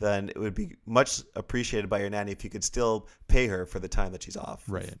 then it would be much appreciated by your nanny if you could still pay her for the time that she's off.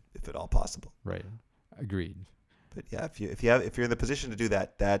 Right. If at all possible. Right. Agreed. But yeah, if you're in the position to do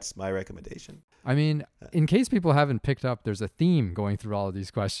that, that's my recommendation. I mean, in case people haven't picked up, there's a theme going through all of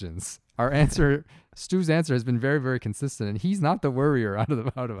these questions. Our answer, Stu's answer, has been very, very consistent, and he's not the worrier out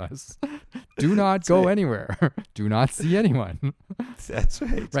of us. Do not go right. anywhere. Do not see anyone. That's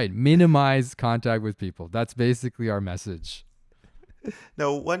right. Right. Minimize contact with people. That's basically our message.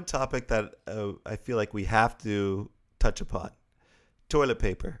 Now, one topic that I feel like we have to touch upon: toilet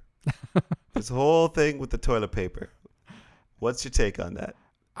paper. This whole thing with the toilet paper. What's your take on that?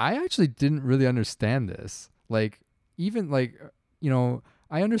 I actually didn't really understand this. Like, even like,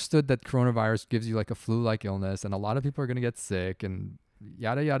 I understood that coronavirus gives you like a flu-like illness and a lot of people are going to get sick and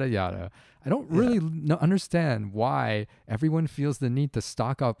yada, yada, yada. I don't really understand why everyone feels the need to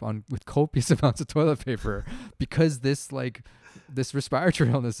stock up on with copious amounts of toilet paper because this respiratory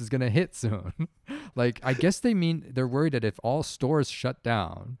illness is going to hit soon. Like, I guess they're worried that if all stores shut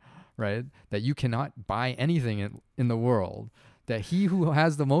down, right, that you cannot buy anything in the world, that he who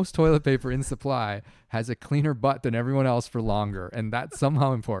has the most toilet paper in supply has a cleaner butt than everyone else for longer. And that's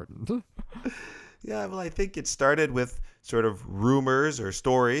somehow important. Yeah, well, I think it started with sort of rumors or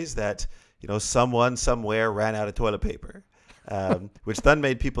stories that, someone somewhere ran out of toilet paper, which then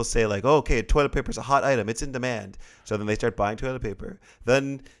made people say like, oh, okay, toilet paper is a hot item. It's in demand. So then they start buying toilet paper.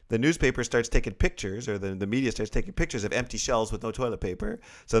 Then the newspaper starts taking pictures, or the media starts taking pictures of empty shelves with no toilet paper.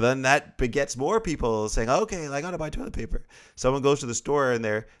 So then that begets more people saying, okay, I got to buy toilet paper. Someone goes to the store and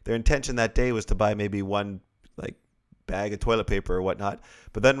their intention that day was to buy maybe one like bag of toilet paper or whatnot.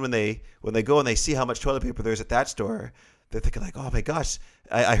 But then when they go and they see how much toilet paper there's at that store, they're thinking like, oh my gosh,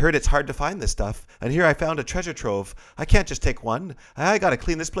 I heard it's hard to find this stuff, and here I found a treasure trove. I can't just take one. I got to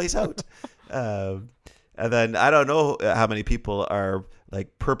clean this place out. And then I don't know how many people are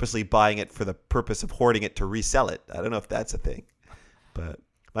like purposely buying it for the purpose of hoarding it to resell it. I don't know if that's a thing. But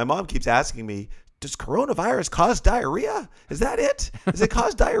my mom keeps asking me, does coronavirus cause diarrhea? Is that it? Does it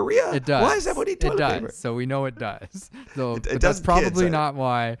cause diarrhea? It does. Why is everyone eating toilet paper? So we know it does. So It but does that's probably kids, not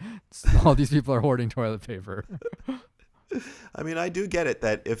why all these people are hoarding toilet paper. I mean, I do get it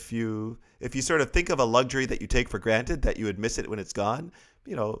that if you sort of think of a luxury that you take for granted, that you would miss it when it's gone,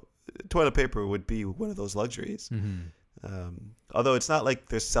 toilet paper would be one of those luxuries. Mm-hmm. Although it's not like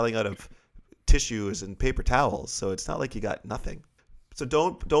they're selling out of tissues and paper towels, so it's not like you got nothing. So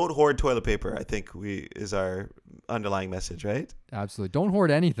don't hoard toilet paper, I think is our underlying message, right? Absolutely. Don't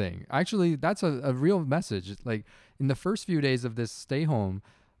hoard anything. Actually, that's a real message. Like in the first few days of this stay home,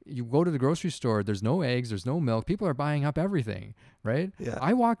 you go to the grocery store, there's no eggs, there's no milk. People are buying up everything, right? Yeah.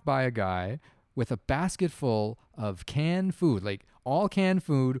 I walked by a guy with a basket full of canned food, like all canned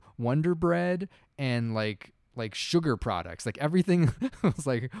food, Wonder Bread, and like sugar products, like everything was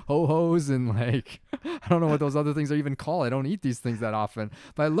like ho-hos and like, I don't know what those other things are even called. I don't eat these things that often.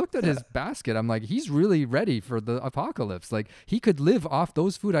 But I looked at his basket. I'm like, he's really ready for the apocalypse. Like he could live off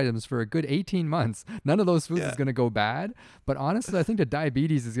those food items for a good 18 months. None of those foods is going to go bad. But honestly, I think the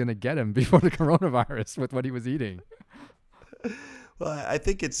diabetes is going to get him before the coronavirus with what he was eating. Well, I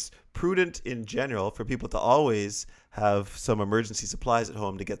think it's prudent in general for people to always have some emergency supplies at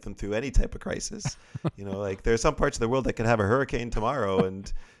home to get them through any type of crisis. Like there are some parts of the world that could have a hurricane tomorrow,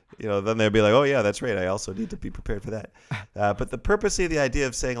 and then they'll be like, oh yeah, that's right, I also need to be prepared for that. But the purposely the idea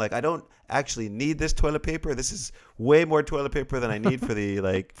of saying like, I don't actually need this toilet paper. This is way more toilet paper than I need for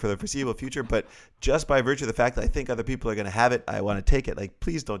the foreseeable future. But just by virtue of the fact that I think other people are going to have it, I want to take it. Like,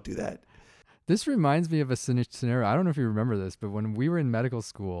 please don't do that. This reminds me of a scenario. I don't know if you remember this, but when we were in medical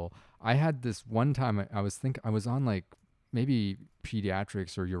school, I had this one time I was on like maybe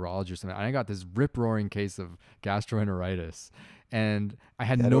pediatrics or urology or something. And I got this rip-roaring case of gastroenteritis, and I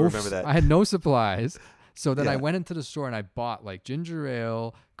had no supplies. So then I went into the store and I bought like ginger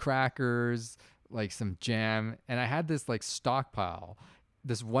ale, crackers, like some jam, and I had this like stockpile.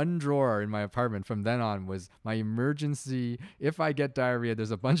 This one drawer in my apartment from then on was my emergency. If I get diarrhea,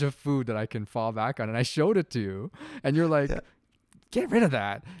 there's a bunch of food that I can fall back on. And I showed it to you. And you're like, get rid of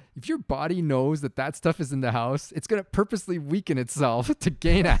that. If your body knows that stuff is in the house, it's going to purposely weaken itself to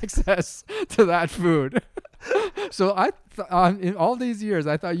gain access to that food. So in all these years,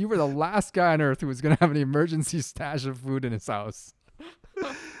 I thought you were the last guy on earth who was going to have an emergency stash of food in his house.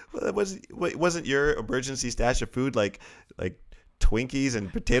 Well, it wasn't your emergency stash of food like Twinkies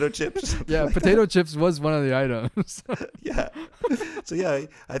and potato chips. Yeah, potato chips was one of the items. Yeah. So yeah,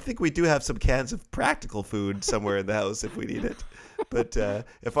 I think we do have some cans of practical food somewhere in the house if we need it. But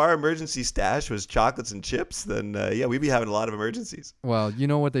if our emergency stash was chocolates and chips, then we'd be having a lot of emergencies. Well, you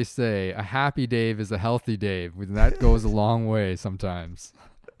know what they say, a happy Dave is a healthy Dave. And that goes a long way sometimes.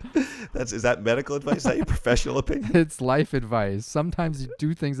 Is that medical advice? Is that your professional opinion? It's life advice. Sometimes you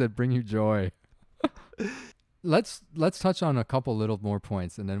do things that bring you joy. Let's touch on a couple little more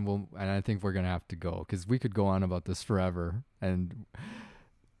points, and then I think we're gonna have to go because we could go on about this forever. And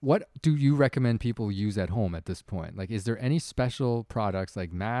what do you recommend people use at home at this point? Like, is there any special products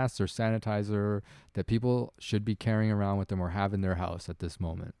like masks or sanitizer that people should be carrying around with them or have in their house at this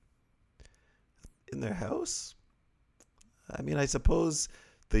moment? In their house? I mean, I suppose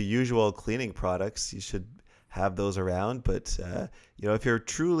the usual cleaning products, you should have those around. But, if you're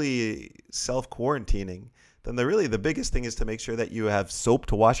truly self-quarantining, then the biggest thing is to make sure that you have soap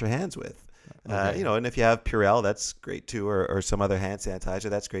to wash your hands with. Okay. And if you have Purell, that's great too, or some other hand sanitizer,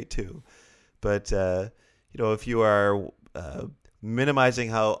 that's great too. But, if you are minimizing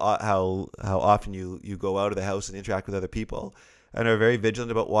how often you go out of the house and interact with other people, and are very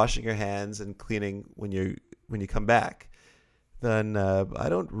vigilant about washing your hands and cleaning when you come back, then I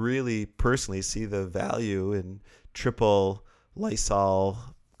don't really personally see the value in triple Lysol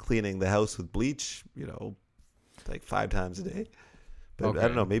cleaning the house with bleach, like 5 times a day. But I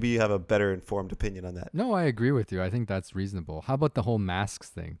don't know, maybe you have a better informed opinion on that. No, I agree with you. I think that's reasonable. How about the whole masks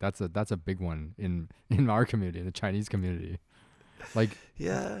thing? That's a big one in our community, in the Chinese community. Like,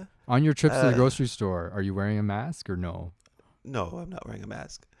 Yeah. on your trips to the grocery store, are you wearing a mask or no? No, I'm not wearing a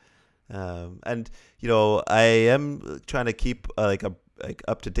mask. And I am trying to keep like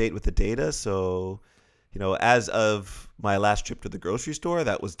up to date with the data. So, as of my last trip to the grocery store,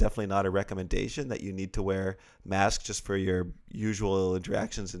 that was definitely not a recommendation that you need to wear masks just for your usual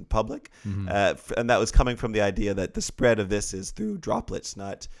interactions in public. Mm-hmm. And that was coming from the idea that the spread of this is through droplets,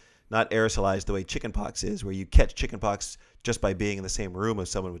 not aerosolized the way chickenpox is, where you catch chickenpox just by being in the same room as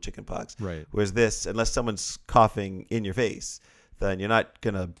someone with chickenpox. Right. Whereas this, unless someone's coughing in your face, then you're not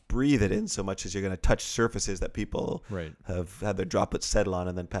going to breathe it in so much as you're going to touch surfaces that people Right. have had their droplets settle on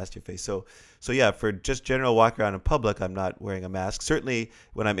and then past your face. So yeah, for just general walk around in public, I'm not wearing a mask. Certainly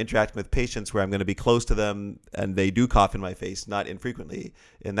when I'm interacting with patients where I'm going to be close to them and they do cough in my face, not infrequently,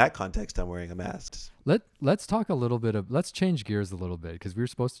 in that context, I'm wearing a mask. Let's talk a little bit let's change gears a little bit, because we were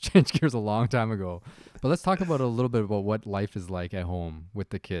supposed to change gears a long time ago. But let's talk about a little bit about what life is like at home with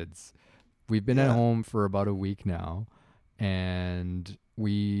the kids. We've been at Yeah. home for about a week now, and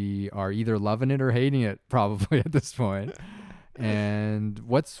we are either loving it or hating it probably at this point. And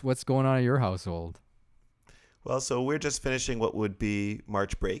what's going on at your household? Well, so we're just finishing what would be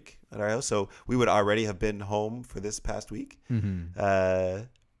March break at our house. So we would already have been home for this past week. Mm-hmm.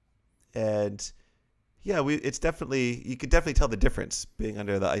 And yeah, it's definitely, you could definitely tell the difference being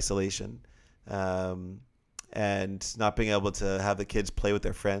under the isolation, and not being able to have the kids play with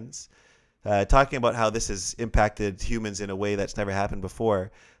their friends. Talking about how this has impacted humans in a way that's never happened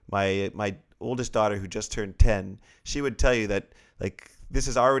before. My oldest daughter, who just turned 10, she would tell you that like this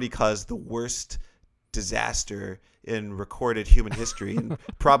has already caused the worst disaster in recorded human history, and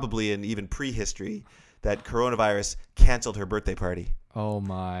probably in even prehistory, that coronavirus canceled her birthday party. Oh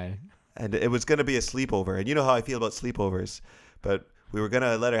my. And it was going to be a sleepover. And you know how I feel about sleepovers, but we were going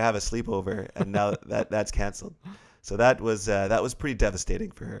to let her have a sleepover, and now that's canceled. So that was pretty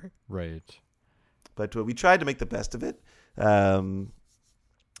devastating for her. Right. But we tried to make the best of it.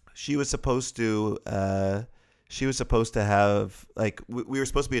 She was supposed to have, like, we were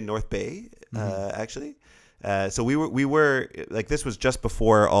supposed to be in North Bay, actually. So we were like, this was just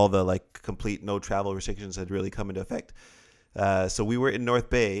before all the like complete no travel restrictions had really come into effect. So we were in North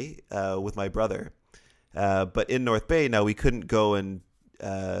Bay with my brother, but in North Bay now we couldn't go and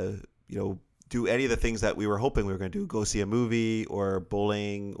do any of the things that we were hoping we were going to do, go see a movie or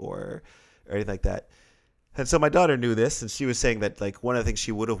bowling or anything like that. And so my daughter knew this, and she was saying that like one of the things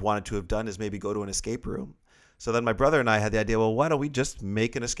she would have wanted to have done is maybe go to an escape room. So then my brother and I had the idea, well, why don't we just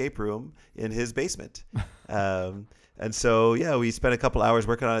make an escape room in his basement? And so, yeah, we spent a couple hours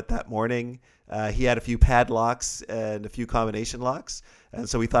working on it that morning. He had a few padlocks and a few combination locks. And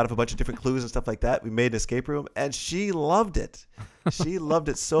so we thought of a bunch of different clues and stuff like that. We made an escape room, and she loved it. She loved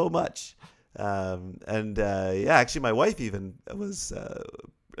it so much. Yeah, actually my wife even was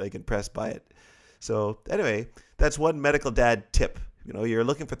like impressed by it. So anyway, that's one medical dad tip. You're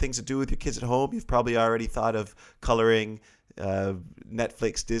looking for things to do with your kids at home. You've probably already thought of coloring,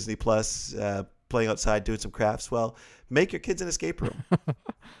 Netflix, Disney Plus, playing outside, doing some crafts. Well, make your kids an escape room.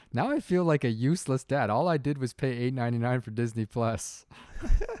 Now I feel like a useless dad. All I did was pay $8.99 for Disney Plus.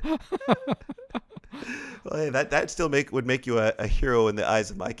 Well, hey, that still would make you a hero in the eyes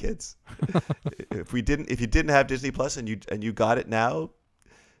of my kids. If you didn't have Disney Plus and you got it now,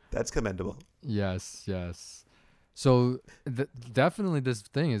 that's commendable. Yes. So definitely this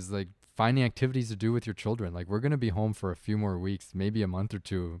thing is like finding activities to do with your children. Like, we're going to be home for a few more weeks, maybe a month or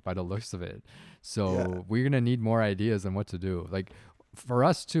two by the looks of it. So Yeah. we're going to need more ideas on what to do. Like for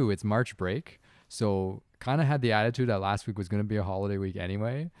us too, it's March break. So kind of had the attitude that last week was going to be a holiday week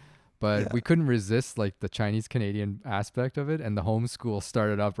anyway, but Yeah. we couldn't resist like the Chinese Canadian aspect of it. And the homeschool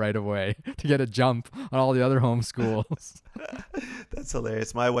started up right away to get a jump on all the other homeschools. That's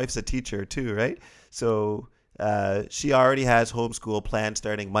hilarious. My wife's a teacher too, right? So she already has homeschool planned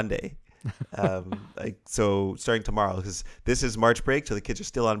starting Monday. So starting tomorrow, because this is March break, so the kids are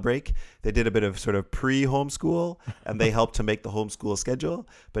still on break. They did a bit of sort of pre-homeschool, and they helped to make the homeschool schedule.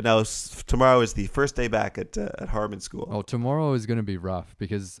 But now tomorrow is the first day back at Harmon School. Oh, tomorrow is going to be rough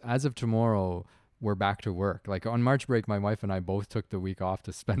because as of tomorrow, we're back to work. Like on March break, my wife and I both took the week off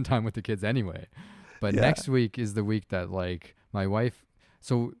to spend time with the kids anyway. But Yeah. next week is the week that like my wife.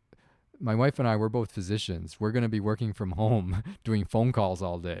 So my wife and I, we're both physicians. We're going to be working from home, doing phone calls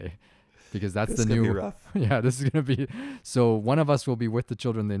all day, because that's It's the gonna be new. rough. Yeah, this is going to be. So one of us will be with the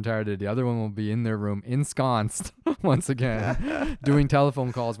children the entire day. The other one will be in their room, ensconced once again, doing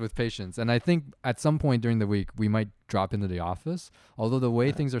telephone calls with patients. And I think at some point during the week, we might drop into the office. Although the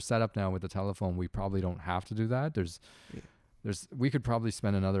way things are set up now with the telephone, we probably don't have to do that. We could probably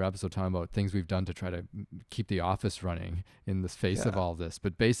spend another episode talking about things we've done to try to keep the office running in the face of all this.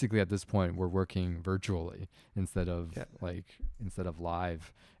 But basically at this point, we're working virtually instead of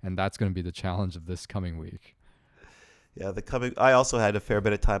live. And that's going to be the challenge of this coming week. Yeah, I also had a fair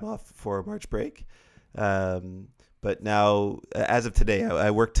bit of time off for March break. But now, as of today,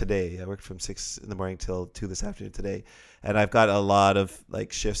 I worked today. I worked from 6 in the morning till 2 this afternoon today. And I've got a lot of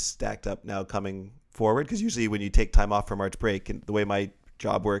like shifts stacked up now coming forward, because usually when you take time off for March break, and the way my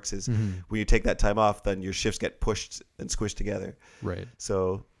job works is when you take that time off, then your shifts get pushed and squished together. Right.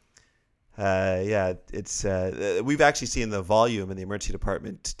 So it's we've actually seen the volume in the emergency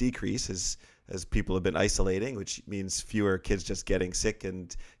department decrease as people have been isolating, which means fewer kids just getting sick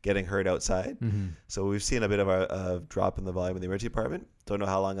and getting hurt outside. So we've seen a bit of a drop in the volume in the emergency department. Don't know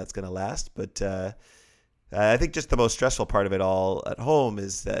how long that's going to last, but I think just the most stressful part of it all at home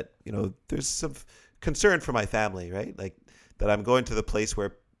is that, there's some concern for my family, right? Like that I'm going to the place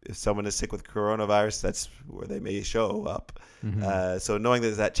where if someone is sick with coronavirus, that's where they may show up. So knowing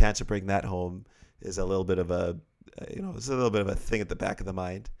there's that chance of bringing that home is a little bit of it's a little bit of a thing at the back of the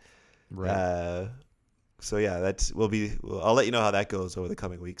mind. Right. So yeah, I'll let you know how that goes over the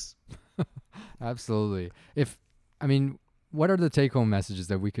coming weeks. Absolutely. What are the take-home messages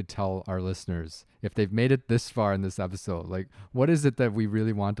that we could tell our listeners if they've made it this far in this episode? Like, what is it that we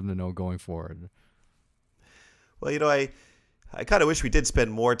really want them to know going forward? Well, I kind of wish we did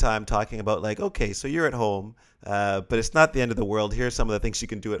spend more time talking about like, okay, so you're at home, but it's not the end of the world. Here are some of the things you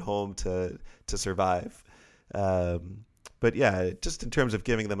can do at home to survive. But yeah, just in terms of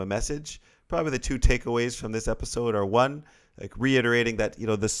giving them a message, probably the 2 takeaways from this episode are, one, like reiterating that,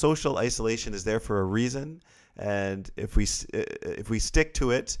 the social isolation is there for a reason. And if we stick to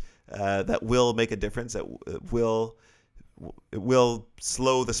it, that will make a difference. It will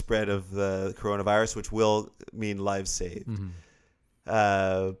slow the spread of the coronavirus, which will mean lives saved.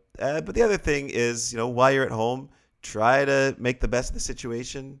 But the other thing is, while you're at home, try to make the best of the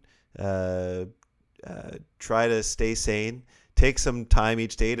situation. Try to stay sane. Take some time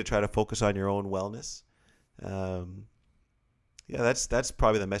each day to try to focus on your own wellness. That's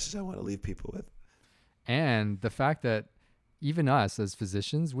probably the message I want to leave people with. And the fact that even us as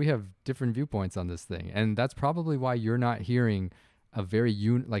physicians, we have different viewpoints on this thing. And that's probably why you're not hearing a very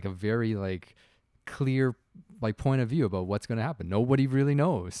clear point of view about what's going to happen. Nobody really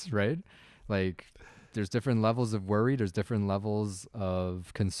knows, right? Like there's different levels of worry. There's different levels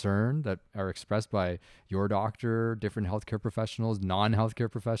of concern that are expressed by your doctor, different healthcare professionals,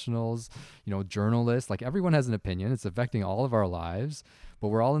 non-healthcare professionals, journalists. Like everyone has an opinion. It's affecting all of our lives, but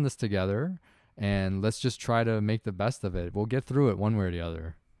we're all in this together. And let's just try to make the best of it. We'll get through it one way or the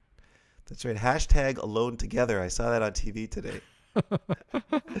other. That's right. Hashtag alone together. I saw that on TV today.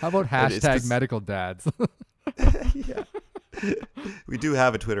 How about hashtag medical dads? Yeah. We do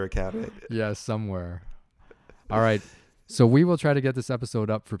have a Twitter account, right? Yeah, somewhere. All right. So we will try to get this episode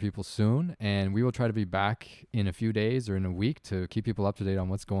up for people soon. And we will try to be back in a few days or in a week to keep people up to date on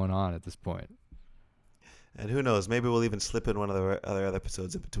what's going on at this point. And who knows, maybe we'll even slip in one of the other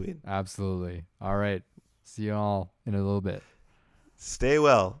episodes in between. Absolutely. All right. See you all in a little bit. Stay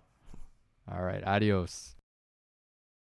well. All right. Adios.